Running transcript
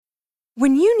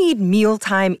When you need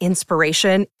mealtime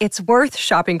inspiration, it's worth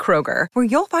shopping Kroger, where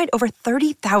you'll find over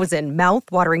 30,000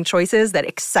 mouth-watering choices that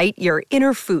excite your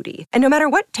inner foodie. And no matter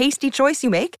what tasty choice you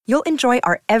make, you'll enjoy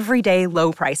our everyday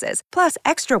low prices, plus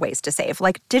extra ways to save,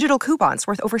 like digital coupons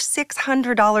worth over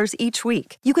 $600 each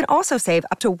week. You can also save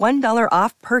up to $1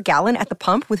 off per gallon at the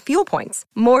pump with fuel points.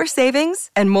 More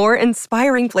savings and more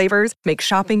inspiring flavors make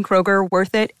shopping Kroger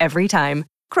worth it every time.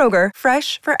 Kroger,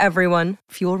 fresh for everyone.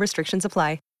 Fuel restrictions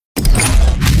apply.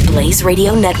 Blaze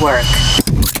Radio Network.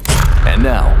 And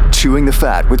now, Chewing the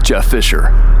Fat with Jeff Fisher.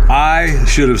 I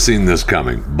should have seen this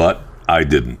coming, but I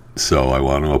didn't. So I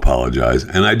want to apologize.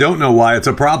 And I don't know why it's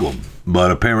a problem,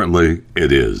 but apparently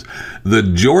it is. The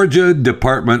Georgia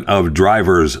Department of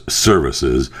Drivers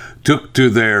Services took to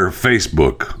their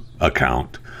Facebook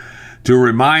account to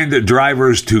remind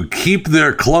drivers to keep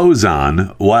their clothes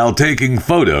on while taking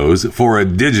photos for a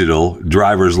digital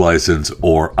driver's license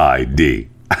or ID.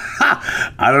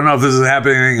 I don't know if this is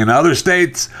happening in other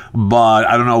states, but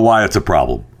I don't know why it's a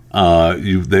problem.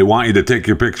 They want you to take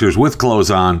your pictures with clothes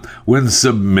on when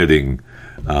submitting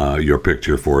your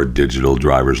picture for a digital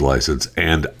driver's license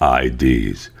and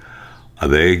IDs.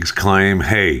 They claim,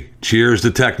 hey, cheers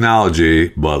to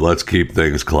technology, but let's keep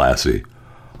things classy.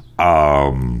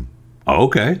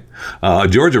 Okay.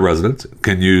 Georgia residents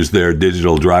can use their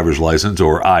digital driver's license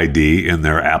or ID in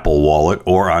their Apple Wallet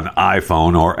or on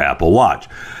iPhone or Apple Watch.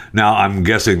 Now, I'm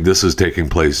guessing this is taking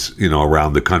place,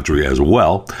 around the country as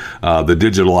well. The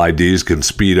digital IDs can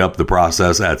speed up the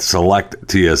process at select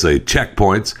TSA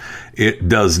checkpoints. It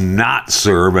does not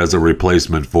serve as a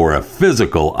replacement for a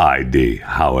physical ID,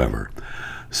 however.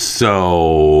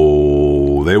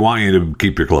 So they want you to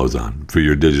keep your clothes on for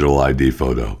your digital ID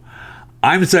photo.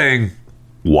 I'm saying,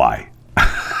 why?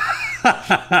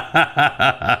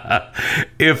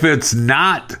 If it's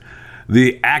not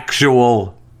the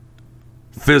actual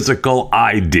physical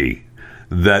ID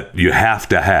that you have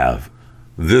to have,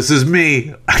 this is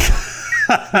me.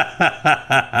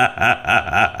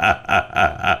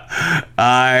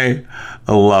 I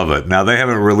love it. Now, they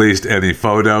haven't released any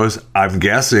photos. I'm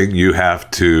guessing you have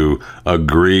to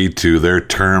agree to their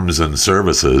terms and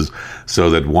services so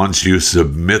that once you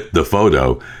submit the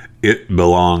photo, it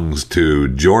belongs to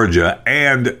Georgia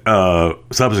and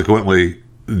subsequently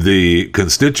the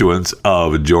constituents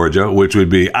of Georgia, which would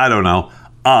be, I don't know,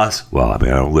 us. Well, I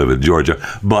don't live in Georgia,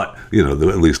 but,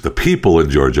 at least the people in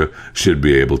Georgia should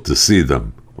be able to see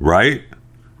them, right?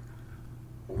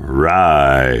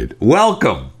 Right.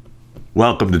 Welcome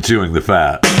to Chewing the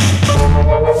Fat.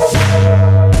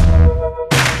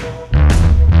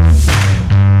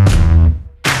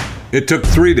 It took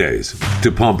 3 days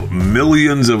to pump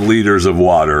millions of liters of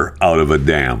water out of a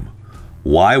dam.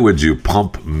 Why would you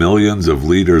pump millions of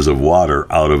liters of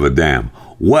water out of a dam?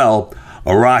 Well,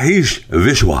 Rajesh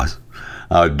Vishwas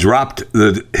dropped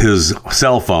his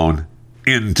cell phone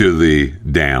into the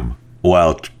dam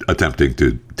while attempting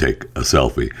to take a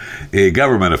selfie. A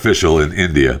government official in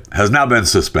India has now been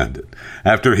suspended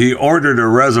after he ordered a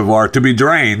reservoir to be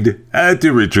drained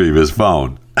to retrieve his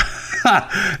phone.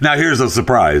 Now, here's a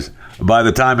surprise. By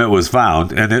the time it was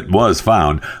found, and it was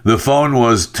found, the phone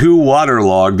was too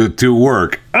waterlogged to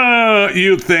work.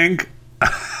 You think?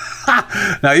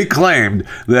 Now, he claimed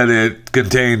that it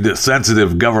contained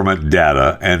sensitive government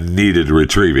data and needed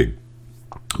retrieving,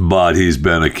 but he's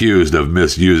been accused of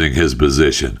misusing his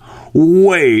position.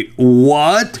 Wait,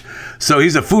 what? So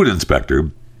he's a food inspector.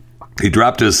 He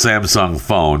dropped his Samsung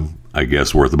phone, I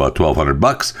guess worth about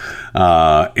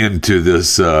 $1,200, into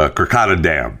this Kolkata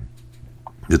Dam.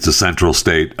 It's a central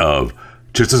state of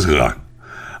Chhattisgarh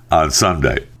on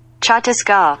Sunday.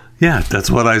 Chhattisgarh. Yeah, that's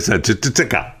what I said.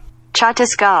 Chhattisgarh.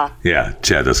 Chhattisgarh. Yeah,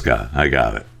 Chhattisgarh. I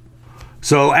got it.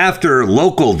 So after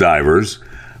local divers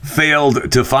failed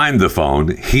to find the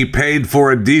phone, he paid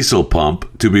for a diesel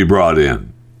pump to be brought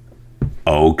in.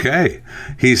 Okay.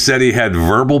 He said he had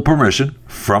verbal permission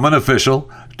from an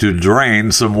official to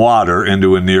drain some water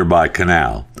into a nearby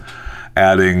canal,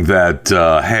 adding that,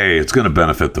 hey, it's going to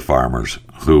benefit the farmers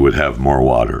who would have more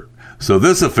water. So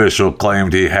this official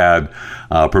claimed he had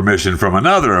permission from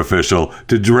another official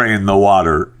to drain the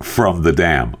water from the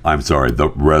dam.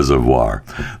 The reservoir.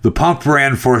 The pump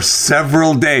ran for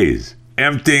several days,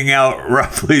 emptying out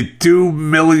roughly 2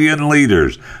 million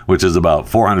liters, which is about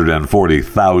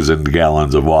 440,000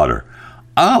 gallons of water.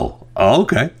 Oh,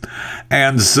 okay.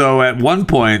 And so at one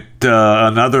point,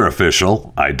 another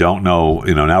official, I don't know,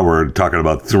 now we're talking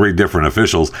about 3 different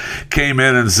officials, came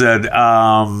in and said,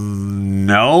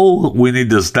 no, we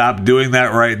need to stop doing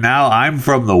that right now. I'm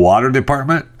from the water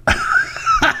department.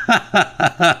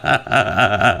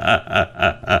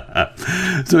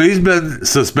 So he's been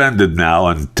suspended now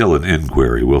until an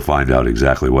inquiry. We'll find out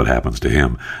exactly what happens to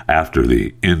him after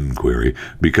the inquiry,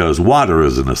 because water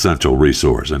is an essential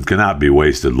resource and cannot be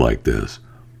wasted like this.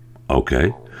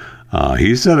 Okay.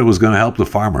 He said it was going to help the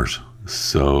farmers,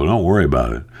 so don't worry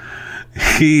about it.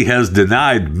 He has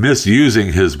denied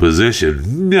misusing his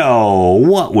position. No,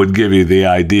 what would give you the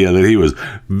idea that he was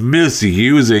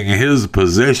misusing his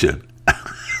position?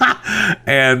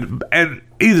 And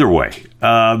either way,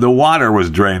 the water was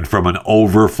drained from an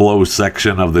overflow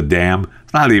section of the dam.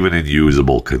 It's not even in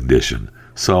usable condition.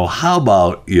 So how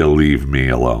about you leave me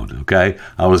alone, okay?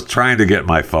 I was trying to get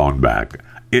my phone back.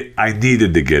 I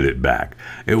needed to get it back.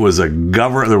 It was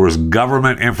there was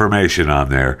government information on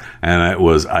there, and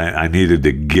I needed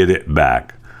to get it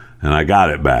back, and I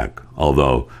got it back.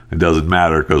 Although it doesn't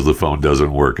matter because the phone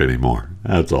doesn't work anymore.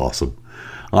 That's awesome.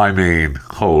 I mean,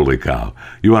 holy cow!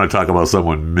 You want to talk about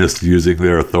someone misusing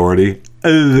their authority?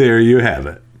 There you have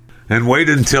it. And wait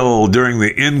until during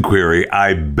the inquiry,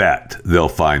 I bet they'll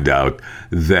find out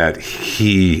that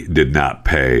he did not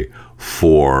pay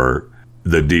for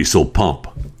the diesel pump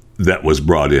that was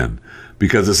brought in,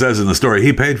 because it says in the story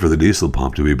he paid for the diesel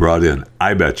pump to be brought in.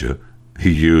 I bet you he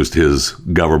used his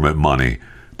government money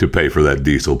to pay for that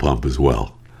diesel pump as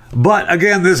well. But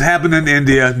again, this happened in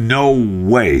India. No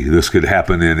way this could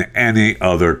happen in any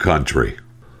other country.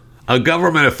 A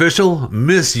government official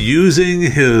misusing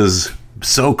his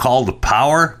so-called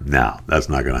power? No, that's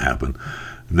not going to happen.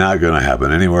 Not going to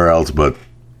happen anywhere else but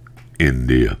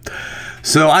India.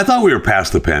 So I thought we were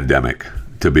past the pandemic,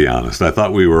 to be honest. I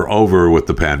thought we were over with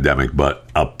the pandemic, but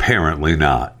apparently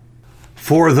not.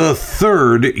 For the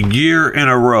third year in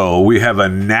a row, we have a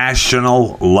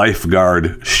national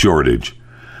lifeguard shortage.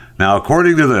 Now,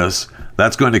 according to this,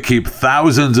 that's going to keep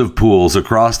thousands of pools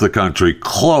across the country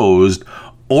closed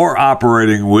or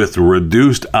operating with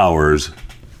reduced hours.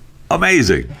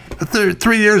 Amazing.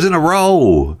 3 years in a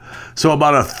row. So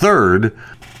about a third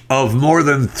of more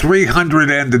than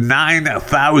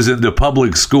 309,000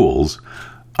 public schools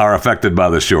are affected by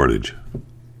the shortage.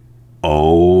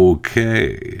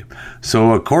 Okay.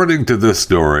 So according to this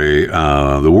story,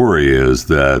 the worry is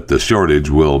that the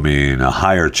shortage will mean a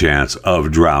higher chance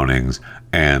of drownings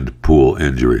and pool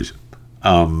injuries.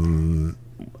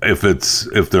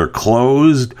 If they're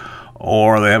closed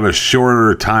or they have a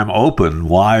shorter time open,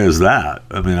 why is that?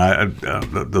 I mean,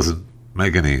 that doesn't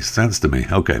make any sense to me.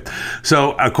 Okay.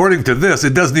 So according to this,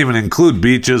 it doesn't even include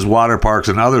beaches, water parks,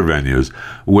 and other venues,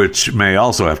 which may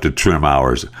also have to trim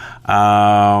hours.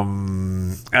 I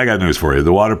got news for you.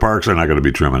 The water parks are not going to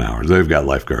be trimming hours. They've got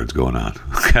lifeguards going on.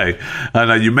 Okay.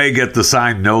 Now you may get the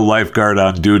sign, no lifeguard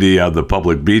on duty on the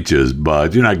public beaches,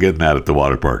 but you're not getting that at the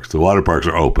water parks. The water parks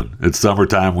are open. It's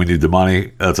summertime. We need the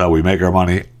money. That's how we make our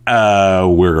money.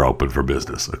 We're open for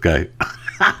business. Okay.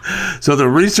 So the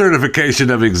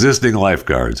recertification of existing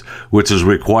lifeguards, which is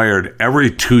required every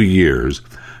 2 years,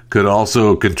 could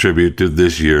also contribute to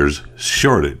this year's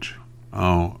shortage.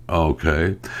 Oh,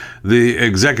 okay. The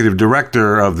executive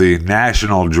director of the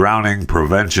National Drowning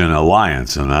Prevention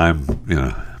Alliance, and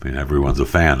everyone's a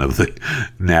fan of the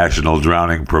National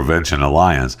Drowning Prevention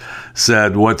Alliance,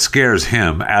 said what scares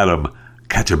him, Adam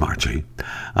Kachamarchi,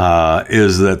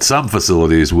 is that some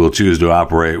facilities will choose to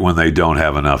operate when they don't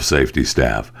have enough safety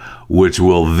staff, which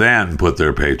will then put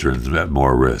their patrons at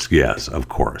more risk. Yes, of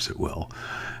course it will.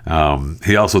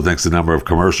 He also thinks the number of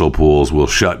commercial pools will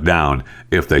shut down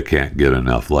if they can't get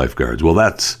enough lifeguards. Well,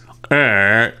 that's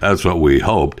what we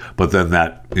hoped, but then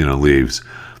that leaves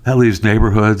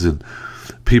neighborhoods and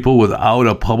people without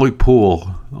a public pool.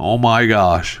 Oh my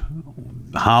gosh,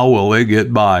 how will they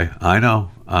get by? I know.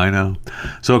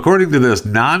 So according to this,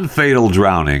 non-fatal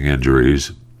drowning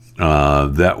injuries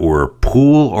that were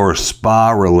pool or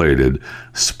spa related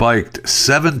spiked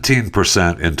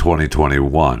 17% in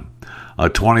 2021. A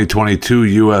 2022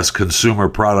 U.S. Consumer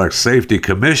Product Safety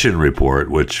Commission report,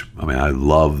 which, I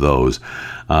love those.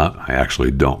 I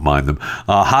actually don't mind them.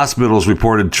 Hospitals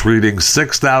reported treating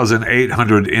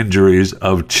 6,800 injuries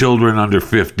of children under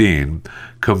 15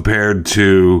 compared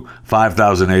to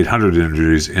 5,800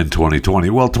 injuries in 2020.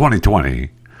 Well, 2020,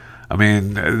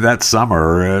 that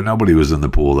summer, nobody was in the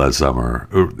pool that summer.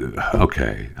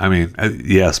 Okay.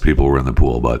 Yes, people were in the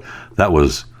pool, but that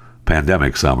was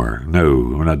pandemic summer.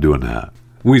 No, we're not doing that.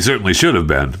 We certainly should have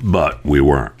been, but we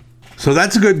weren't. So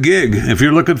that's a good gig. If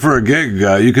you're looking for a gig,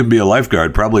 you can be a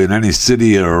lifeguard probably in any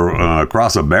city or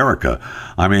across America.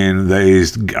 They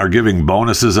are giving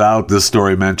bonuses out. This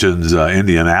story mentions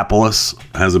Indianapolis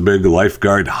has a big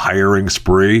lifeguard hiring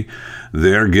spree.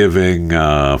 They're giving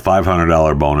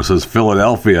 $500 bonuses.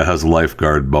 Philadelphia has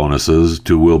lifeguard bonuses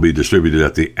will be distributed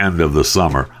at the end of the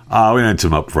summer. We need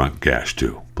some upfront cash,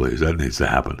 too. Please, that needs to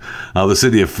happen. The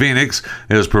city of Phoenix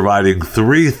is providing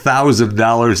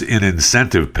 $3,000 in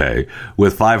incentive pay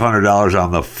with $500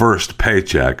 on the first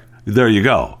paycheck. There you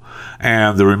go.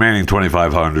 And the remaining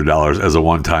 $2,500 as a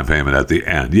one-time payment at the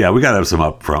end. Yeah, we got to have some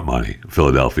upfront money,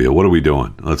 Philadelphia. What are we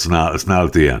doing? It's not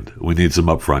at the end. We need some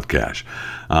upfront cash.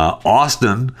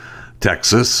 Austin,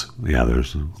 Texas. Yeah,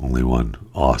 there's only one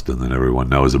Austin that everyone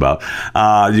knows about.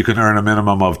 You can earn a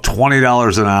minimum of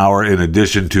 $20 an hour in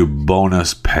addition to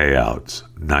bonus payouts.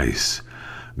 Nice.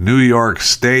 New York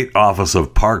State Office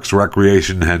of Parks,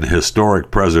 Recreation, and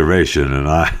Historic Preservation. And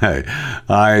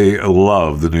I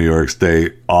love the New York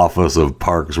State Office of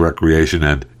Parks, Recreation,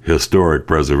 and Historic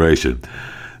Preservation.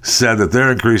 Said that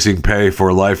their increasing pay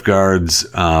for lifeguards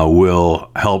will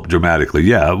help dramatically.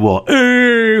 Yeah, well,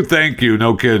 thank you.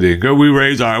 No kidding.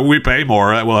 We pay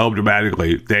more. That will help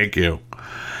dramatically. Thank you.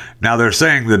 Now, they're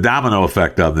saying the domino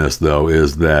effect on this, though,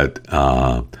 is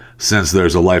that since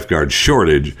there's a lifeguard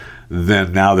shortage,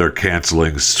 then now they're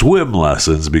canceling swim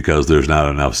lessons because there's not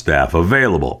enough staff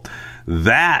available.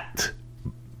 That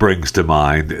brings to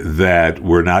mind that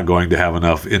we're not going to have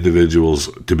enough individuals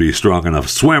to be strong enough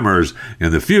swimmers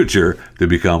in the future to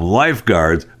become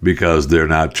lifeguards because they're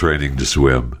not training to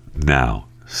swim now.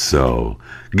 So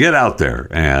get out there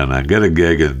and get a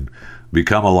gig and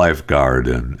become a lifeguard.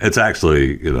 And it's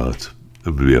actually, it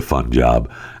would be a fun job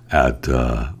at,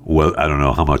 I don't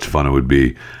know how much fun it would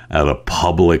be at a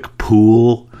public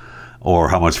pool or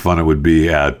how much fun it would be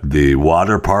at the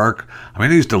water park. I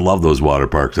mean, I used to love those water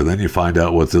parks, and then you find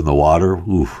out what's in the water.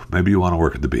 Oof, maybe you want to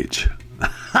work at the beach.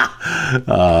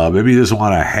 Maybe you just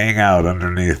want to hang out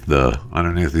underneath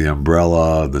the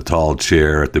umbrella, the tall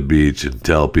chair at the beach, and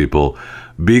tell people,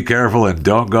 be careful and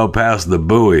don't go past the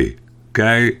buoy.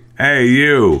 Okay? Hey,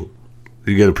 you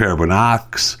get a pair of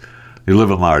binocs. You're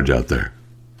living large out there.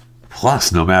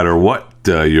 Plus, no matter what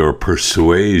your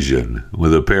persuasion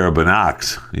with a pair of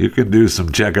binocs, you can do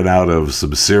some checking out of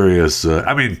some serious,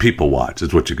 people watch.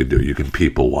 It's what you can do. You can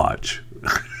people watch.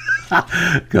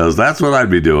 Because that's what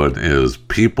I'd be doing, is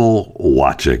people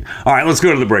watching. All right, let's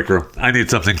go to the break room. I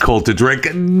need something cold to drink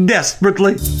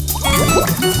desperately.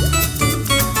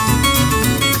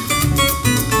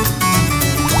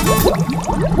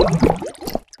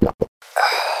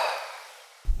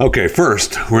 Okay,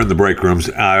 first, we're in the break rooms.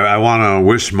 I want to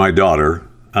wish my daughter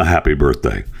a happy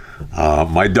birthday.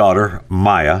 My daughter,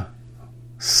 Maya,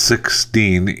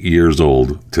 16 years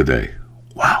old today.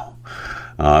 Wow.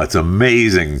 It's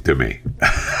amazing to me.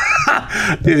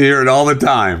 You hear it all the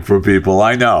time from people.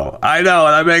 I know, and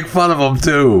I make fun of them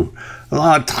too. A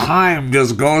lot of time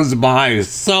just goes by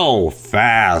so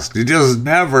fast. You just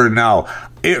never know.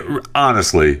 It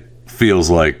honestly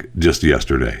feels like just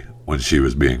yesterday when she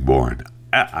was being born.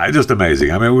 Just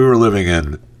amazing. I mean, we were living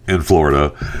in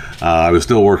Florida. I was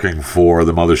still working for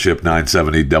the mothership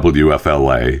 970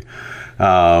 WFLA.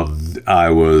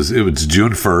 It was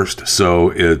June 1st,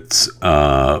 so it's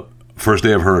first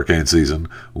day of hurricane season.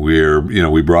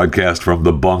 We broadcast from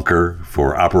the bunker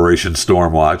for Operation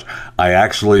Stormwatch. I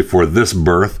actually, for this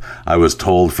birth, I was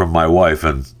told from my wife,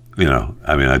 and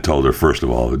I told her, first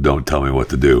of all, don't tell me what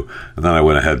to do. And then I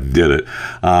went ahead and did it.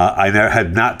 I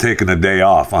had not taken a day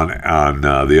off on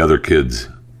the other kids'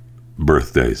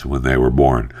 birthdays when they were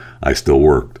born. I still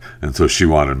worked. And so she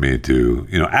wanted me to,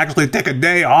 actually take a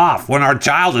day off when our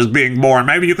child is being born.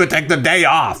 Maybe you could take the day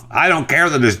off. I don't care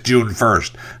that it's June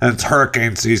 1st and it's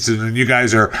hurricane season and you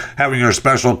guys are having your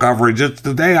special coverage. It's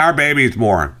the day our baby's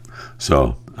born.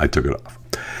 So I took it off.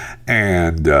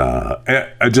 And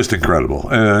just incredible.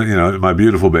 My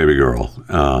beautiful baby girl,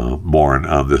 born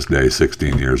on this day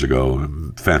 16 years ago.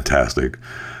 Fantastic.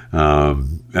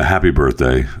 Happy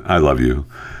birthday. I love you.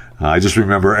 I just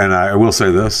remember, and I will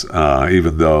say this,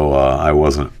 even though I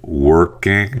wasn't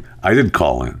working, I did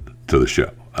call in to the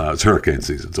show. It's hurricane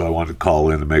season, so I wanted to call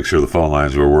in to make sure the phone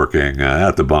lines were working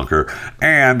at the bunker,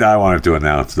 and I wanted to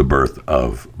announce the birth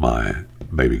of my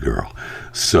baby girl.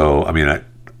 So, I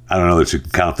don't know that you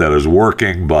can count that as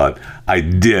working, but I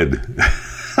did,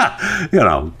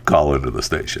 call into the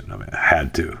station. I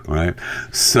had to, right?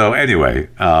 So anyway,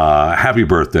 happy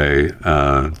birthday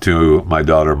to my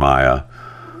daughter, Maya.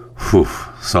 Whew,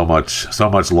 so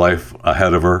much life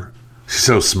ahead of her. She's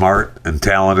so smart and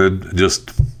talented,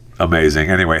 just amazing.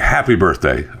 Anyway, happy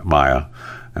birthday, Maya.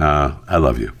 I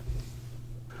love you.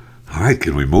 All right,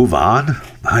 can we move on?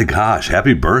 My gosh,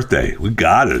 happy birthday. We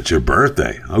got it. It's your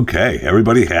birthday. Okay,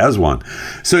 everybody has one.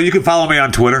 So you can follow me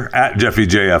on Twitter, at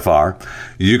JeffyJFR.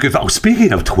 You can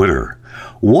speaking of Twitter,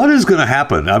 what is going to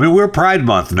happen? We're Pride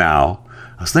Month now.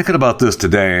 I was thinking about this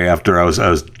today after I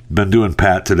was been doing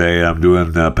Pat today. I'm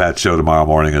doing Pat's show tomorrow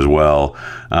morning as well.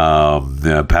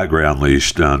 Pat Gray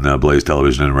Unleashed on Blaze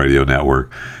Television and Radio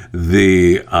Network.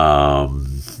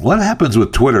 What happens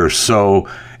with Twitter? So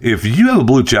if you have a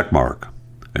blue check mark,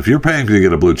 if you're paying to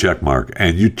get a blue check mark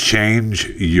and you change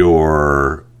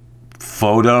your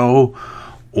photo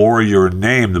or your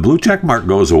name, the blue check mark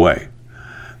goes away.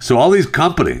 So all these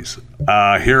companies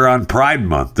here on Pride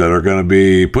Month that are going to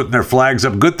be putting their flags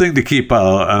up, good thing to keep an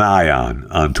eye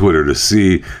on Twitter to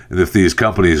see if these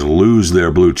companies lose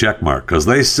their blue check mark, because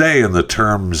they say in the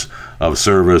terms of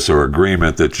service or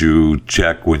agreement that you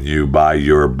check when you buy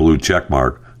your blue check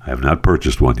mark. I have not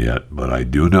purchased one yet, but I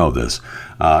do know this.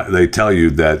 They tell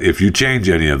you that if you change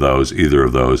any of those, either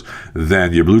of those,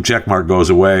 then your blue check mark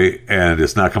goes away and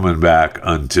it's not coming back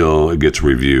until it gets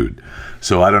reviewed.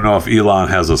 So I don't know if Elon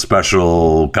has a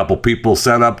special couple people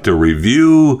set up to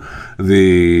review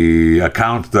the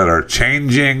accounts that are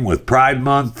changing with Pride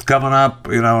Month coming up,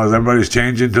 as everybody's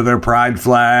changing to their Pride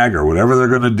flag or whatever they're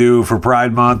going to do for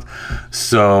Pride Month.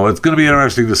 So it's going to be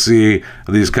interesting to see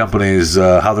these companies,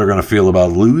 how they're going to feel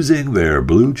about losing their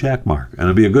blue check mark. And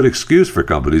it'd be a good excuse for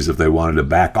companies if they wanted to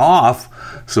back off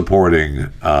supporting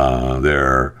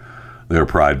their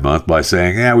Pride Month by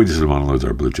saying, we just didn't want to lose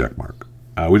our blue check mark.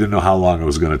 We didn't know how long it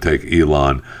was going to take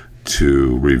Elon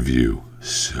to review.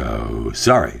 So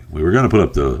sorry, we were going to put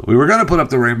up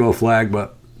the rainbow flag,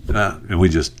 but and we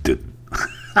just didn't.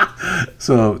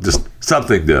 So just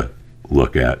something to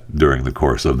look at during the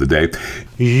course of the day.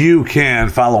 You can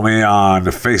follow me on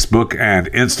Facebook and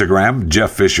Instagram,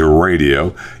 Jeff Fisher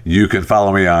Radio. You can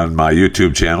follow me on my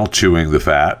YouTube channel, Chewing the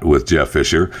Fat with Jeff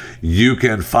Fisher. You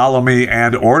can follow me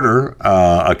and order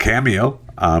a Cameo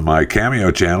on my Cameo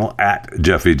channel at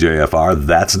JeffyJFR.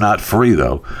 That's not free,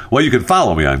 though. Well, you can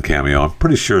follow me on Cameo. I'm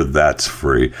pretty sure that's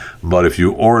free. But if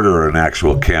you order an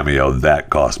actual Cameo,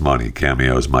 that costs money.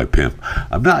 Cameo is my pimp.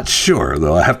 I'm not sure,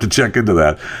 though. I have to check into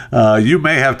that. You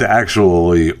may have to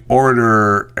actually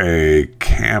order a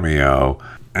Cameo,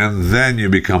 and then you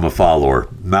become a follower.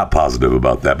 Not positive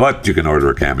about that, but you can order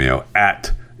a Cameo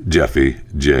at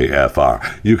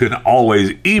JeffyJFR. You can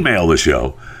always email the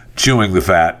show,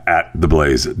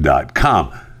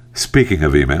 chewingthefat@theblaze.com. Speaking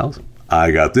of emails,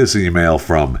 I got this email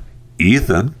from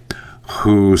Ethan,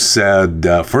 who said,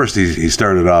 first he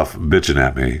started off bitching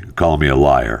at me, calling me a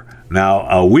liar. Now,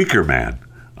 a weaker man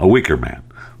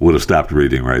would have stopped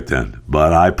reading right then,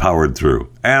 but I powered through.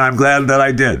 And I'm glad that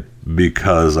I did,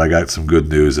 because I got some good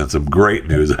news and some great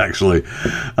news, actually,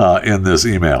 in this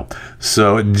email.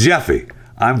 So, Jeffy,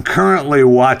 I'm currently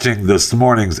watching this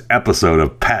morning's episode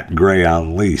of Pat Gray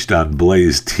Unleashed on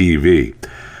Blaze TV.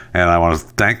 And I want to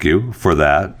thank you for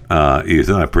that,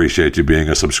 Ethan. I appreciate you being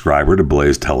a subscriber to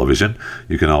Blaze Television.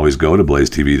 You can always go to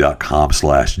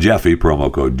blazetv.com/Jeffy,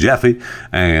 promo code Jeffy,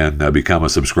 and become a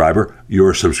subscriber.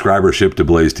 Your subscribership to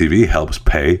Blaze TV helps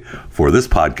pay for this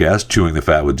podcast, Chewing the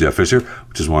Fat with Jeff Fisher,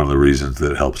 which is one of the reasons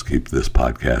that it helps keep this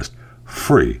podcast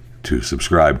free to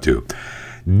subscribe to.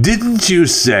 Didn't you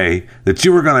say that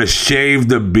you were going to shave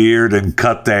the beard and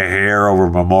cut the hair over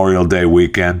Memorial Day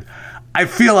weekend? I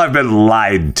feel I've been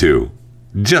lied to.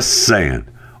 Just saying.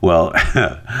 Well,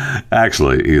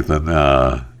 actually, Ethan,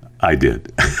 I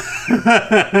did.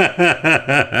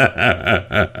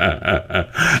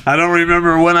 I don't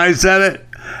remember when I said it.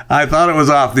 I thought it was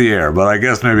off the air, but I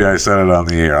guess maybe I said it on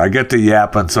the air. I get to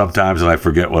yapping sometimes and I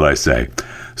forget what I say.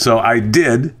 So I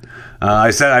did.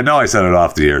 I know I said it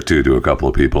off the air too to a couple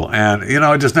of people, and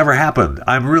it just never happened.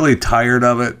 I'm really tired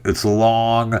of it. It's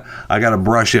long. I got to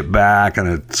brush it back, and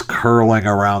it's curling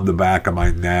around the back of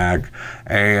my neck.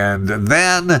 And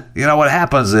then, what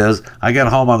happens is I get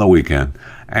home on the weekend,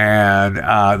 and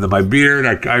my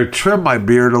beard, I trim my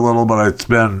beard a little, but it's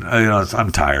been,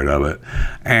 I'm tired of it.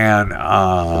 And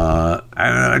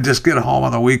I just get home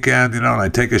on the weekend, and I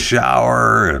take a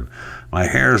shower, and my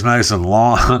hair's nice and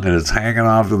long, and it's hanging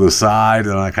off to the side,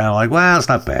 and I kind of like, well, it's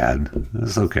not bad.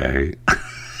 It's okay.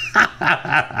 And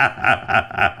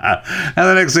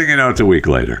the next thing you know, it's a week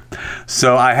later.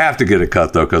 So I have to get it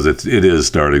cut, though, because it is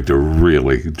starting to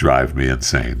really drive me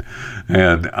insane.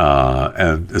 And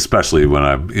especially when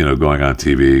I'm, going on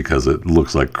TV, because it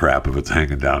looks like crap if it's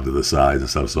hanging down to the sides and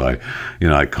stuff. So I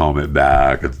comb it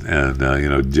back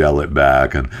and gel it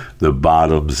back, and the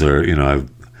bottoms are,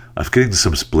 I'm getting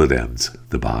some split ends at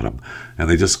the bottom, and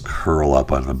they just curl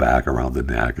up on the back around the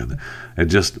neck, and I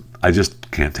just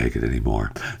can't take it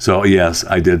anymore. So yes,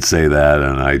 I did say that,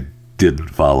 and I didn't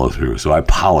follow through. So I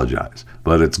apologize,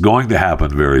 but it's going to happen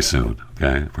very soon.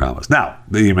 Okay, I promise. Now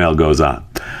the email goes on.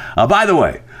 By the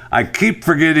way, I keep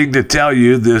forgetting to tell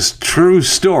you this true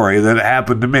story that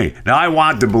happened to me. Now, I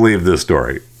want to believe this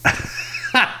story.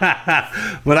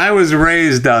 But I was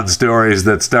raised on stories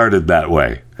that started that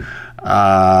way.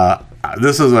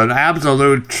 This is an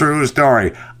absolute true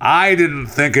story. I didn't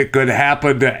think it could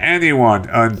happen to anyone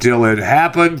until it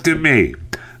happened to me.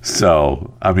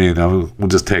 So, I mean, we'll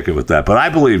just take it with that. But I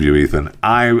believe you, Ethan.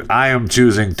 I am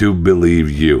choosing to believe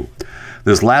you.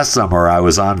 This last summer, I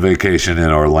was on vacation in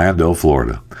Orlando,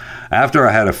 Florida. After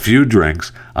I had a few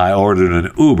drinks, I ordered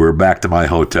an Uber back to my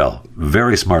hotel.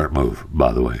 Very smart move,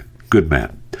 by the way. Good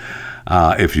man.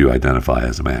 If you identify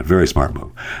as a man. Very smart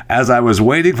move. As I was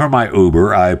waiting for my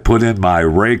Uber, I put in my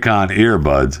Raycon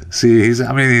earbuds. See, he's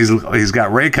got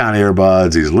Raycon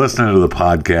earbuds. He's listening to the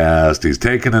podcast. He's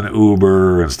taking an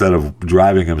Uber instead of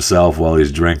driving himself while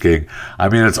he's drinking. I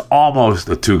mean, it's almost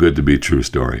a too good to be true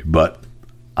story, but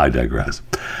I digress.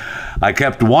 I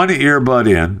kept one earbud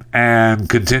in and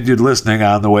continued listening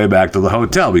on the way back to the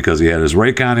hotel because he had his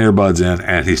Raycon earbuds in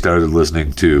and he started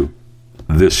listening to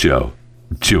this show,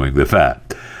 Chewing the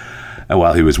Fat, and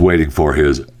while he was waiting for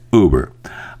his Uber.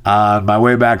 On my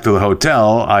way back to the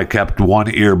hotel, I kept one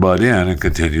earbud in and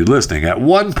continued listening. At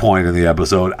one point in the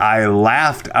episode, I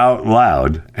laughed out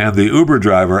loud, and the Uber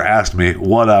driver asked me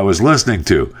what I was listening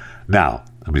to. Now,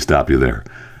 let me stop you there.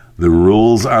 The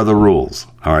rules are the rules.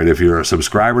 All right, if you're a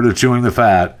subscriber to Chewing the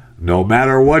Fat, no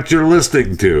matter what you're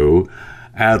listening to,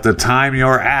 at the time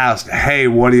you're asked, hey,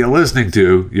 what are you listening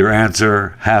to? Your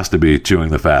answer has to be Chewing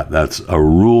the Fat. That's a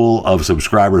rule of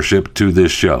subscribership to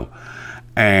this show.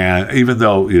 And even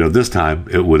though, this time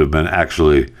it would have been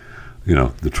actually,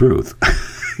 the truth.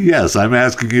 Yes, I'm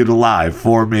asking you to lie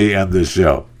for me and this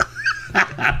show.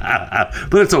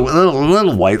 But it's a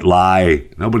little white lie.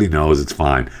 Nobody knows. It's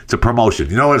fine. It's a promotion.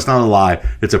 You know what? It's not a lie.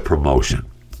 It's a promotion.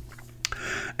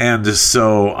 And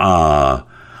so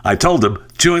I told him,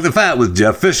 Chewing the Fat with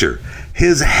Jeff Fisher.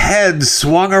 His head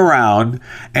swung around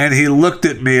and he looked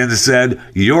at me and said,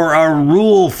 you're a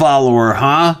rule follower,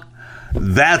 huh?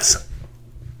 That's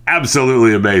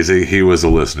absolutely amazing. He was a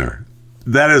listener.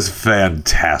 That is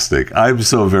fantastic. I'm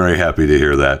so very happy to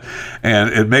hear that. And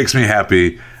it makes me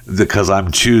happy because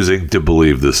I'm choosing to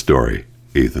believe this story,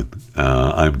 Ethan.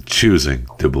 I'm choosing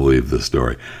to believe this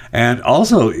story. And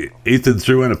also, Ethan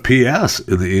threw in a PS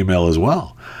in the email as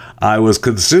well. I was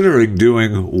considering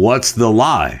doing What's the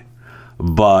Lie,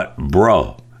 but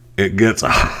bro, it gets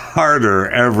harder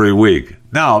every week.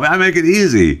 No, I make it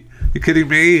easy. You kidding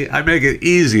me? I make it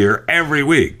easier every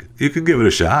week. You can give it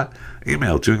a shot.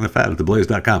 Email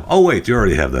chewingthefat@theblaze.com. Oh, wait, you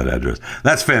already have that address.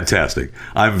 That's fantastic.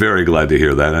 I'm very glad to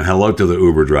hear that. And hello to the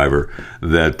Uber driver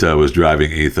that was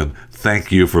driving Ethan.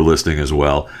 Thank you for listening as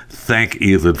well. Thank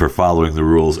Ethan for following the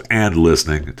rules and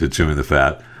listening to Chewing the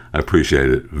Fat. I appreciate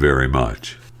it very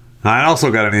much. I also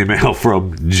got an email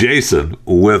from Jason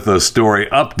with a story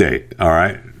update. All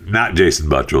right. Not Jason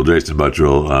Buttrill. Jason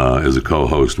Buttrill is a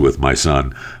co-host with my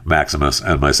son, Maximus,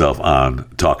 and myself on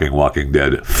Talking Walking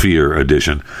Dead Fear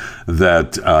Edition.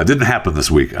 That didn't happen this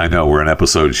week. I know we're an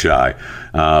episode shy.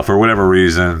 For whatever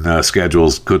reason,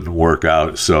 schedules couldn't work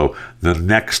out. So the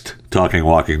next Talking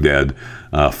Walking Dead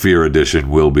Fear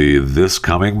Edition will be this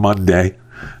coming Monday.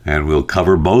 And we'll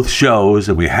cover both shows.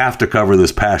 And we have to cover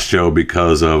this past show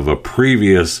because of a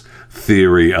previous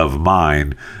theory of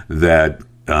mine that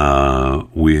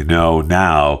we know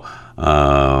now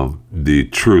the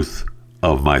truth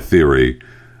of my theory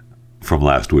from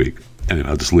last week. Anyway,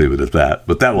 I'll just leave it at that.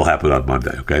 But that will happen on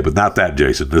Monday, okay? But not that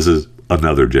Jason. This is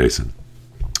another Jason.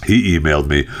 He emailed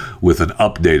me with an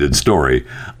updated story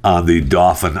on the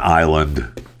Dauphin Island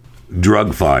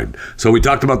drug find. So we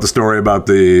talked about the story about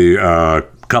the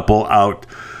couple out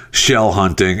shell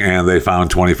hunting, and they found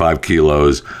 25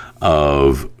 kilos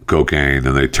of cocaine,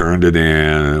 and they turned it in,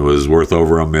 and it was worth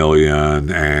over $1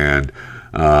 million. And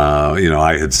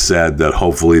I had said that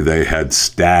hopefully they had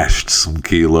stashed some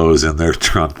kilos in their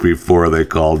trunk before they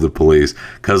called the police,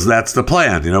 because that's the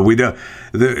plan. We don't.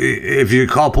 If you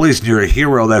call police and you're a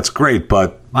hero, that's great,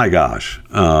 but my gosh,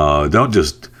 don't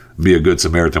just be a good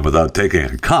Samaritan without taking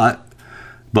a cut.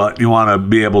 But you want to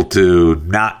be able to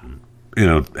not,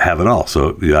 have it all.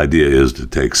 So the idea is to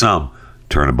take some,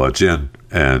 turn a bunch in,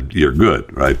 and you're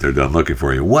good, right? They're done looking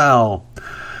for you. Well,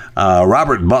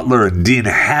 Robert Butler and Dean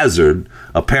Hazard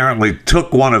apparently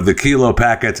took one of the kilo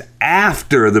packets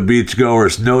after the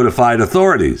beachgoers notified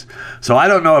authorities. So I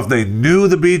don't know if they knew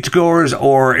the beachgoers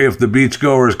or if the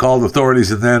beachgoers called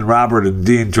authorities and then Robert and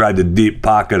Dean tried to deep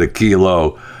pocket a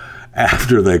kilo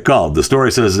after they called. The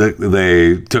story says that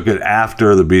they took it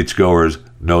after the beachgoers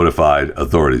notified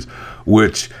authorities,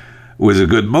 which was a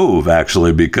good move,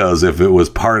 actually, because if it was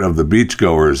part of the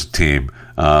beachgoers team,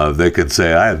 they can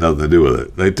say, I had nothing to do with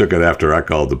it. They took it after I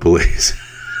called the police.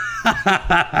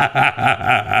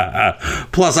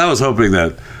 Plus, I was hoping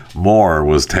that more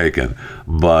was taken,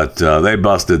 but they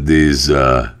busted these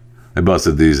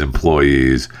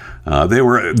employees. They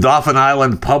were Dauphin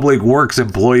Island Public Works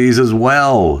employees as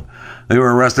well. They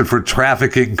were arrested for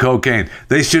trafficking cocaine.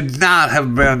 They should not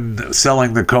have been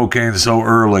selling the cocaine so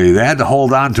early. They had to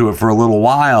hold on to it for a little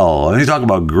while. And you talk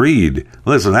about greed.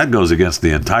 Listen, that goes against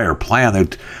the entire plan.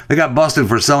 They got busted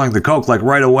for selling the coke like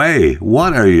right away.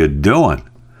 What are you doing?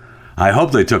 I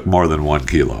hope they took more than 1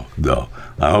 kilo, though.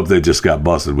 I hope they just got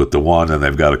busted with the one and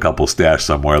they've got a couple stashed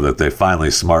somewhere that they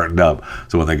finally smartened up.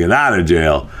 So when they get out of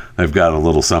jail, they've got a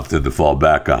little something to fall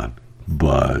back on.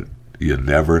 But you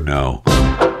never know.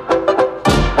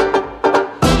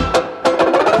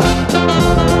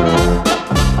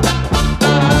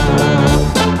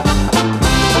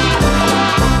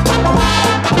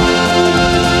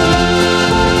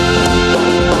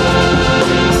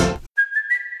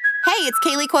 It's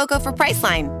Kaylee Cuoco for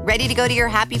Priceline. Ready to go to your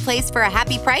happy place for a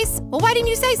happy price? Well, why didn't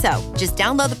you say so? Just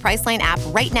download the Priceline app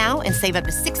right now and save up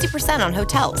to 60% on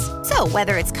hotels. So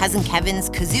whether it's Cousin Kevin's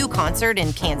Kazoo Concert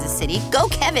in Kansas City, go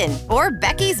Kevin, or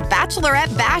Becky's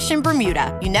Bachelorette Bash in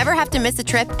Bermuda, you never have to miss a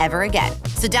trip ever again.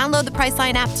 So download the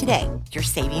Priceline app today. Your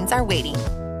savings are waiting.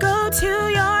 Go to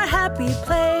your happy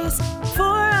place for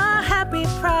a happy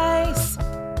price.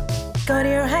 Go to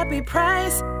your happy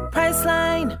price,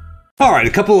 Priceline. All right,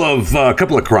 a couple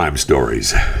of crime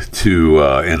stories to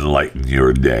enlighten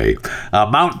your day.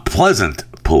 Mount Pleasant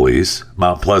Police,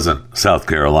 Mount Pleasant, South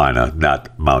Carolina,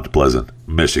 not Mount Pleasant,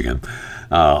 Michigan,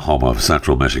 home of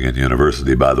Central Michigan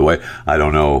University, by the way. I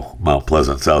don't know Mount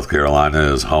Pleasant, South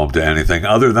Carolina is home to anything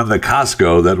other than the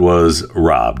Costco that was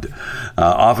robbed.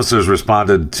 Officers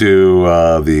responded to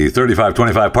the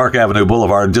 3525 Park Avenue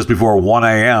Boulevard just before 1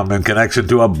 a.m. in connection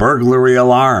to a burglary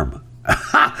alarm.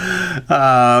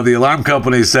 The alarm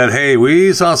company said, hey,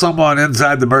 we saw someone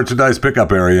inside the merchandise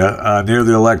pickup area near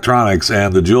the electronics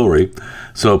and the jewelry,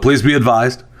 so please be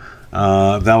advised.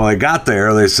 Now when they got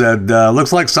there, they said,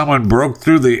 looks like someone broke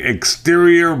through the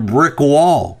exterior brick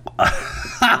wall.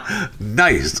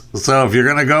 Nice. So if you're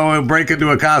going to go and break into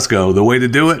a Costco, the way to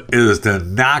do it is to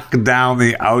knock down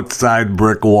the outside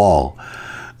brick wall.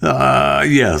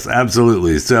 Yes,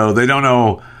 absolutely. So they don't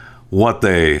know what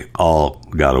they all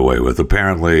got away with.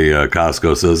 Apparently,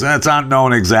 Costco says, it's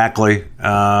unknown exactly. We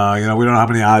don't know how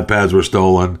many iPads were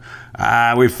stolen.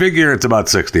 We figure it's about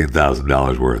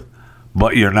 $16,000 worth.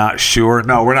 But you're not sure?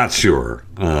 No, we're not sure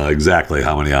exactly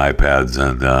how many iPads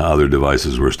and other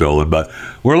devices were stolen, but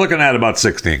we're looking at about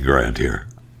 16 grand here.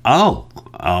 Oh,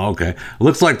 okay.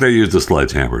 Looks like they used a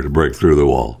sledgehammer to break through the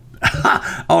wall.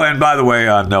 Oh, and by the way,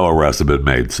 no arrests have been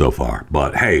made so far.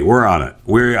 But hey, we're on it.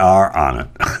 We are on it.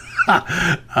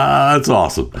 That's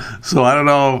awesome. So I don't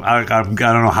know. I don't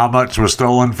know how much was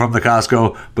stolen from the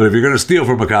Costco, but if you're going to steal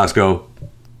from a Costco,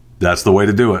 that's the way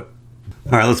to do it.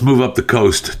 All right, let's move up the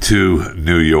coast to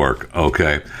New York.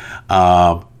 Okay,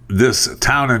 this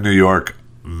town in New York,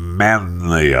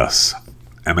 Manlius,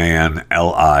 Manlius.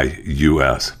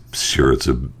 Sure, it's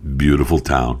a beautiful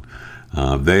town.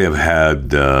 They have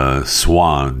had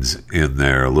swans in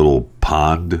their little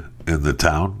pond in the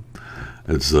town.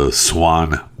 It's a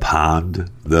swan pond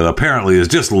that apparently is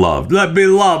just loved.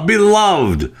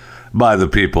 Beloved by the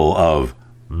people of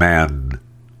Manlius.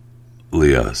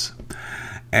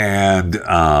 And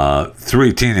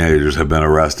 3 teenagers have been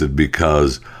arrested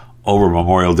because over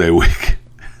Memorial Day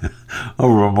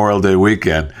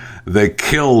weekend, they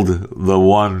killed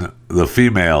the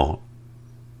female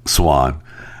swan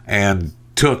and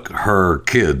took her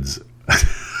kids.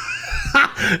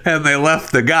 And they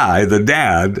left the guy, the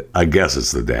dad, I guess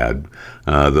it's the dad,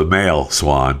 the male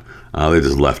swan, they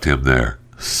just left him there.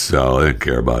 So they didn't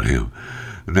care about him.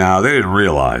 Now, they didn't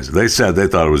realize. They said they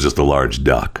thought it was just a large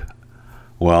duck.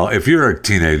 Well, if you're a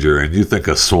teenager and you think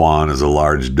a swan is a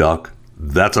large duck,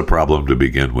 that's a problem to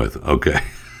begin with, okay?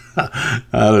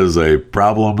 That is a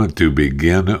problem to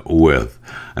begin with.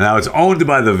 Now, it's owned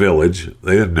by the village.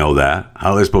 They didn't know that.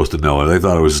 How are they supposed to know it? They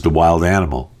thought it was just a wild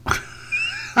animal.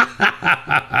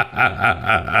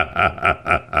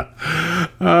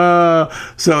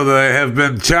 So they have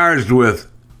been charged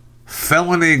with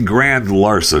felony grand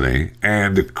larceny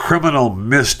and criminal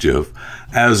mischief,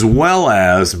 as well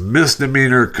as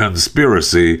misdemeanor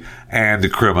conspiracy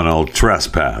and criminal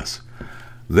trespass.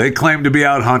 They claim to be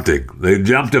out hunting. They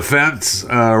jumped a fence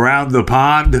around the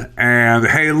pond, and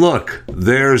hey, look,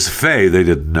 there's Faye. They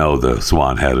didn't know the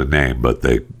swan had a name, but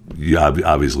they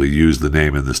obviously used the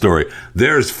name in the story.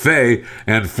 There's Faye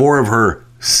and 4 of her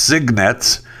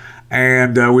cygnets,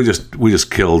 And we just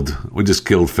killed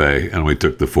Faye, and we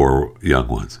took the 4 young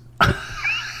ones.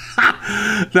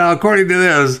 Now, according to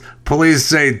this, police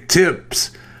say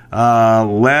tips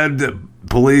led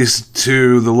police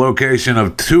to the location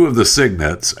of 2 of the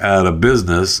signets at a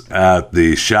business at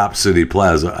the Shop City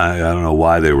Plaza. I don't know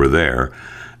why they were there.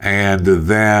 And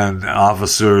then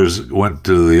officers went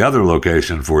to the other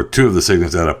location for 2 of the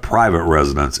signets at a private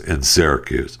residence in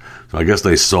Syracuse. So I guess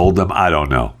they sold them. I don't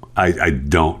know. I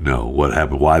don't know what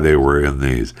happened, why they were in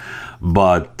these.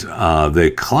 But they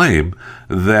claim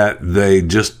that they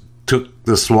just took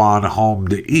the swan home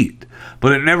to eat.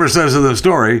 But it never says in the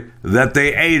story that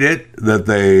they ate it, that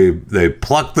they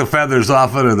plucked the feathers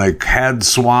off it and they had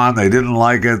swan. They didn't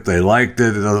like it. They liked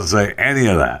it. It doesn't say any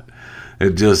of that.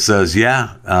 It just says, you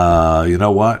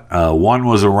know what? One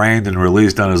was arraigned and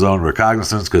released on his own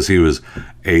recognizance because he was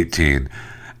 18.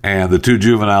 And the 2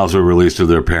 juveniles were released to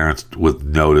their parents with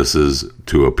notices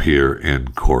to appear in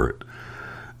court.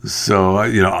 So,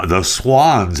 the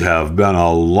swans have been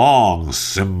a long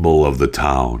symbol of the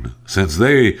town since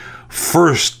they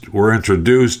first were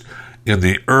introduced in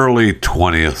the early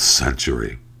 20th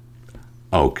century.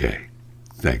 Okay,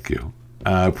 thank you.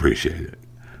 I appreciate it.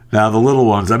 Now, the little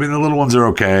ones are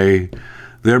okay.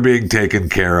 They're being taken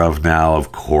care of now.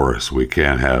 Of course, we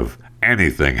can't have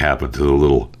anything happen to the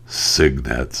little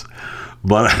cygnets.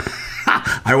 But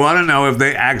I want to know if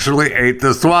they actually ate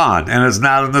the swan, and it's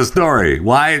not in the story.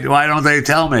 Why don't they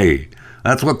tell me?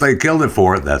 That's what they killed it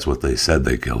for. That's what they said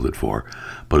they killed it for.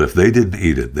 But if they didn't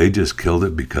eat it, they just killed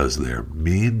it because they're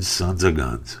mean sons of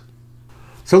guns.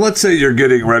 So let's say you're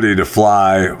getting ready to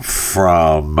fly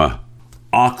from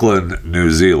Auckland, New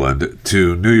Zealand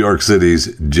to New York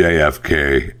City's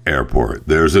JFK Airport.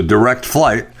 There's a direct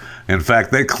flight. In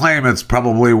fact, they claim it's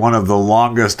probably one of the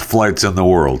longest flights in the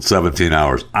world, 17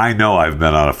 hours. I know I've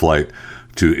been on a flight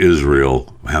to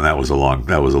Israel, and that was a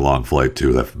long flight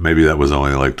too. Maybe that was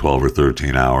only like 12 or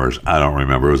 13 hours. I don't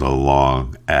remember. It was a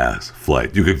long-ass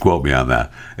flight. You can quote me on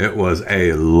that. It was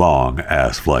a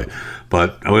long-ass flight.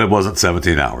 But it wasn't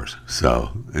 17 hours,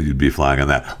 so you'd be flying on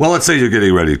that. Well, let's say you're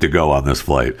getting ready to go on this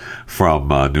flight from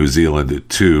New Zealand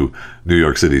to New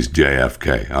York City's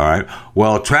JFK, all right?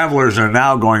 Well, travelers are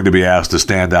now going to be asked to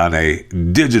stand on a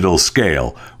digital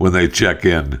scale when they check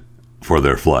in for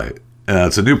their flight.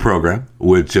 It's a new program,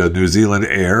 which Air New Zealand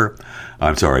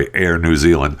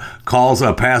calls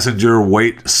a passenger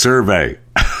weight survey.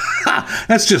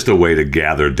 That's just a way to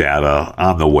gather data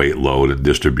on the weight load and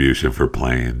distribution for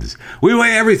planes. We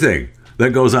weigh everything that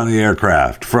goes on the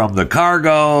aircraft, from the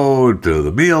cargo to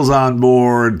the meals on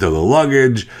board to the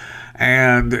luggage.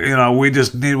 And, we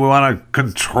want to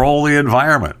control the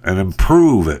environment and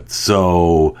improve it.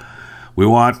 So we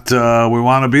want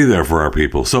to be there for our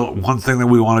people. So one thing that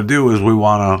we want to do is we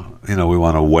want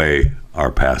to weigh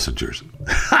our passengers.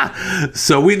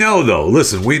 So we know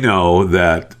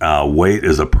that weight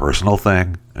is a personal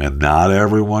thing and not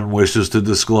everyone wishes to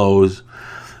disclose.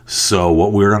 So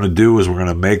what we're going to do is we're going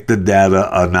to make the data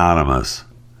anonymous.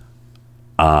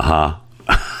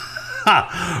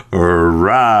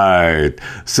 Right.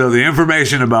 So the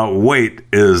information about weight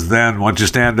is then, once you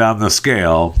stand on the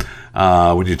scale,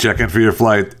 when you check in for your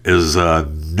flight, is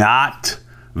not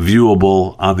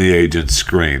viewable on the agent's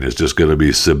screen. It's just going to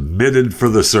be submitted for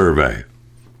the survey.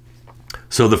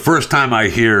 So the first time I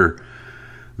hear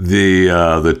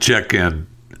the check-in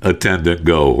attendant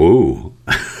go, ooh,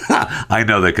 I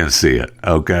know they can see it,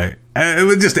 okay? And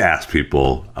we just ask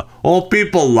people.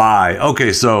 People lie.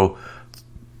 Okay,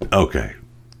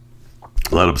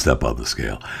 let them step on the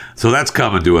scale. So that's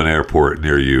coming to an airport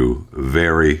near you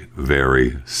very,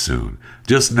 very soon.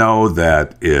 Just know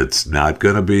that it's not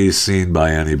going to be seen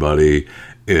by anybody.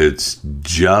 It's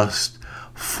just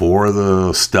for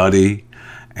the study,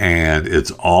 and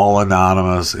it's all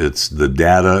anonymous. The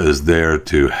data is there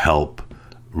to help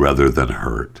rather than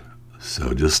hurt.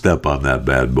 So just step on that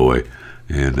bad boy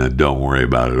and don't worry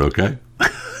about it, okay?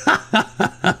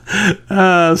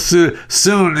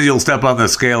 Soon you'll step on the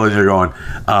scale and you're going,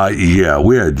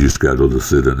 we had you scheduled to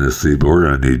sit in this seat, but we're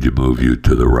going to need to move you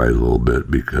to the right a little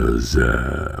bit because we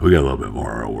got a little bit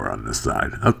more over on this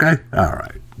side. Okay? All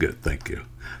right. Good. Thank you.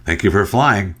 Thank you for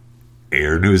flying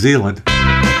Air New Zealand.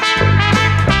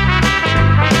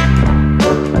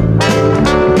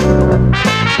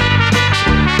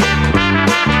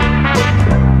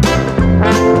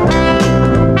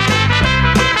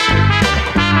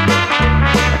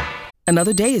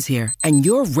 Another day is here, and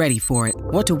you're ready for it.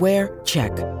 What to wear?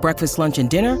 Check. Breakfast, lunch, and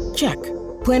dinner? Check.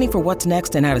 Planning for what's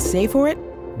next and how to save for it?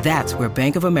 That's where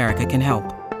Bank of America can help.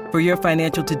 For your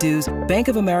financial to-dos, Bank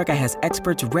of America has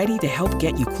experts ready to help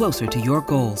get you closer to your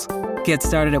goals. Get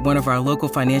started at one of our local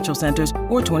financial centers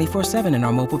or 24/7 in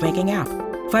our mobile banking app.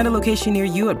 Find a location near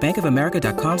you at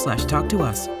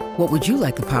bankofamerica.com/talktous. What would you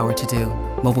like the power to do?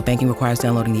 Mobile banking requires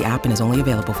downloading the app and is only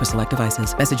available for select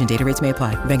devices. Message and data rates may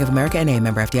apply. Bank of America N.A.,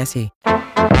 member FDIC.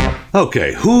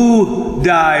 Okay, who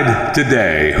died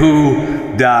today?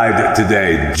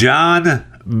 John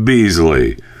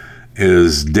Beasley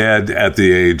is dead at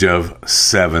the age of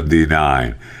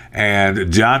 79. And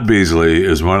John Beasley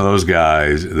is one of those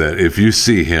guys that if you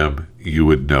see him, you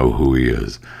would know who he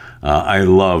is. I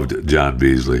loved John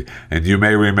Beasley. And you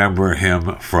may remember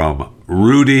him from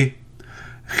Rudy.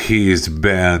 He's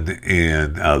been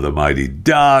in The Mighty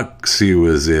Ducks. He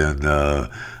was in The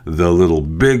Little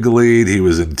Big Lead. He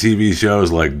was in TV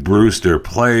shows like Brewster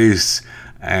Place.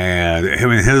 And I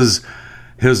mean, his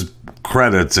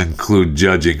credits include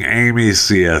Judging Amy,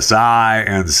 CSI,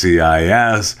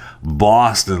 NCIS,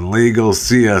 Boston Legal,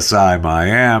 CSI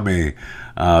Miami,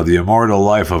 The Immortal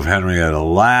Life of Henrietta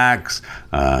Lacks,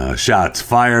 Shots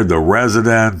Fired, The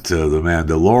Resident, The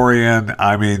Mandalorian.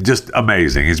 I mean, just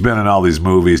amazing. He's been in all these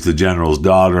movies, The General's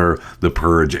Daughter, The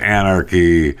Purge,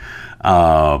 Anarchy.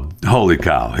 Holy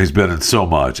cow. He's been in so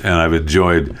much, and I've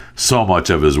enjoyed so much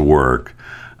of his work.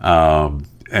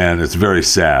 And it's very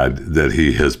sad that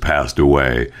he has passed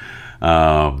away.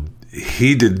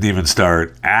 He didn't even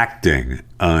start acting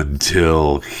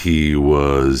until he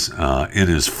was in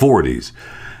his 40s.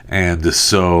 And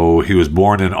so he was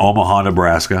born in Omaha,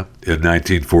 Nebraska in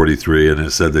 1943, and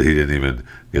it said that he didn't even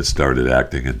get started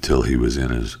acting until he was in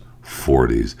his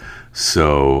 40s.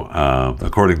 So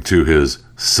according to his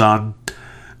son,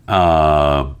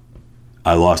 I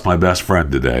lost my best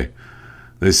friend today.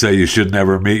 They say you should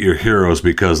never meet your heroes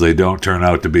because they don't turn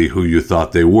out to be who you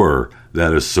thought they were.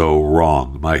 That is so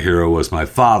wrong. My hero was my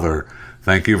father.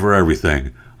 Thank you for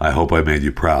everything. I hope I made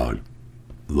you proud.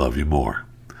 Love you more.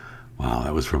 Wow,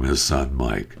 that was from his son,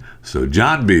 Mike. So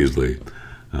John Beasley,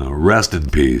 rest in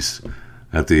peace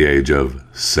at the age of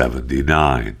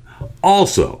 79.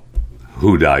 Also,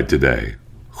 who died today?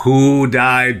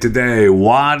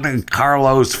 Juan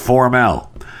Carlos Formel.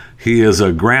 He is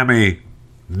a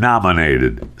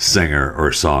Grammy-nominated singer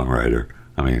or songwriter.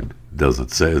 I mean,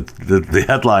 doesn't say it. The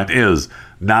headline is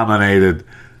nominated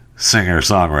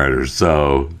singer-songwriter,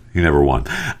 so he never won.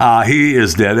 He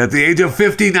is dead at the age of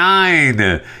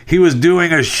 59. He was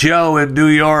doing a show in New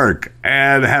York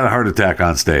and had a heart attack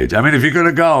on stage. I mean, if you're going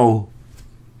to go,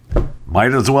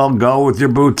 might as well go with your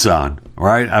boots on,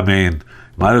 right? I mean,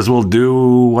 might as well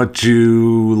do what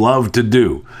you love to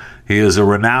do. He is a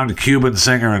renowned Cuban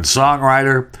singer and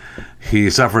songwriter. He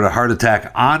suffered a heart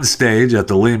attack on stage at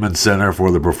the Lehman Center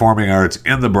for the Performing Arts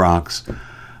in the Bronx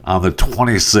on the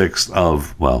 26th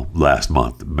of, last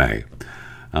month, May.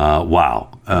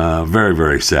 Wow. Very,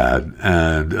 very sad.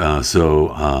 And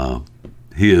so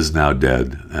he is now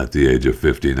dead at the age of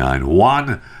 59.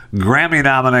 One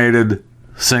Grammy-nominated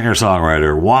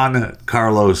singer-songwriter, Juan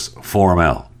Carlos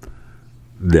Formel,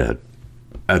 dead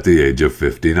at the age of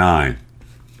 59.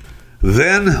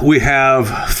 Then we have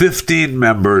 15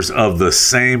 members of the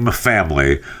same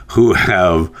family who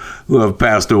have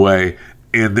passed away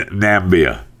in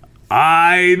Namibia.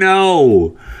 I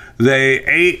know. They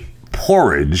ate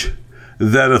porridge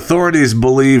that authorities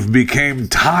believe became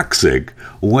toxic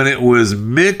when it was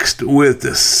mixed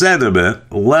with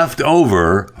sediment left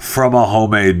over from a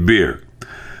homemade beer.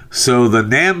 So the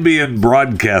Namibian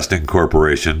Broadcasting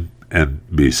Corporation,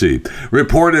 NBC,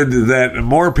 reported that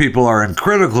more people are in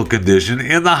critical condition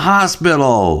in the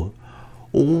hospital.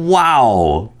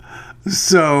 Wow.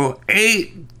 So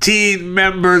 18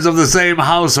 members of the same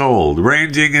household,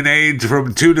 ranging in age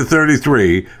from 2 to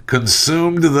 33,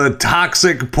 consumed the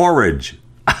toxic porridge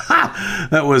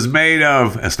that was made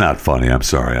of... It's not funny. I'm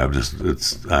sorry. I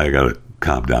got to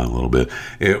calm down a little bit.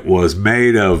 It was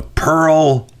made of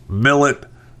pearl millet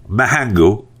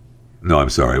mahangu. No,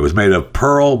 I'm sorry. It was made of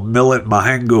pearl millet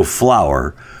mahangu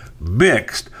flour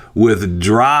mixed with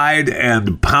dried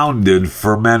and pounded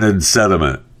fermented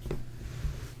sediment.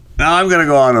 Now, I'm going to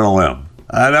go out on a limb.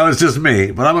 I know it's just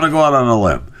me, but I'm going to go out on a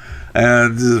limb.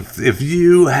 And if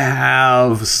you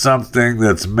have something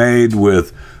that's made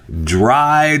with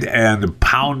dried and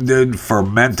pounded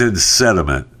fermented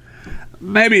sediment,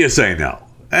 maybe you say no.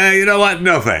 Hey, you know what?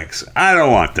 No thanks. I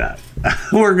don't want that.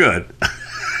 We're good.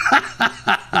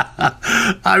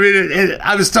 I mean,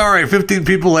 I'm sorry, 15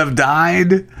 people have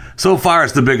died. So far,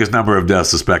 it's the biggest number of deaths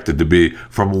suspected to be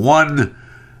from one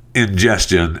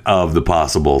ingestion of the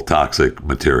possible toxic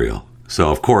material. So,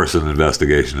 of course, an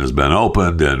investigation has been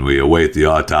opened, and we await the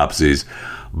autopsies.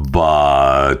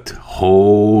 But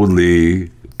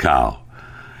holy cow.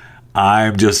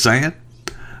 I'm just saying,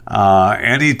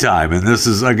 anytime, and this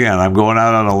is, again, I'm going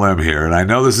out on a limb here, and I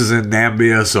know this is in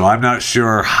Nambia, so I'm not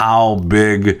sure how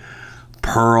big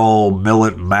pearl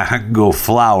millet mango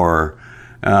flour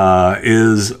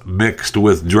is mixed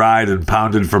with dried and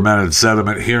pounded fermented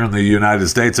sediment here in the United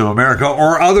States of America,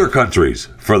 or other countries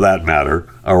for that matter,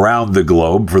 around the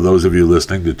globe. For those of you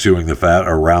listening to Chewing the Fat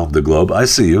around the globe, I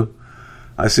see you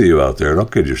out there.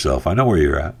 Don't kid yourself. I know where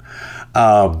you're at.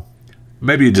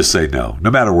 Maybe you just say no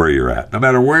matter where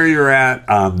you're at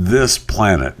on this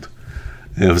planet.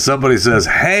 If somebody says,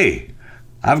 hey,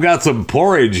 I've got some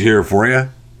porridge here for you,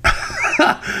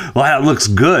 well, that looks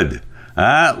good.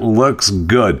 That looks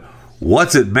good.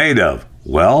 What's it made of?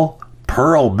 Well,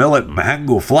 pearl millet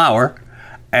mango flour,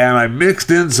 and I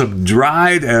mixed in some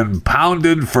dried and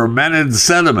pounded fermented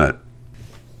sediment.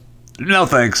 No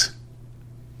thanks.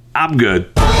 I'm good.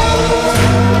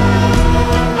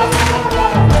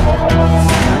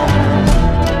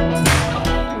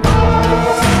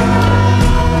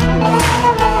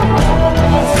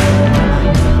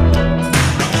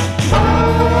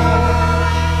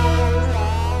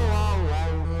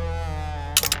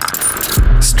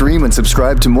 Stream and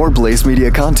subscribe to more Blaze Media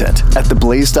content at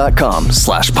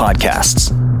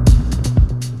theblaze.com/podcasts.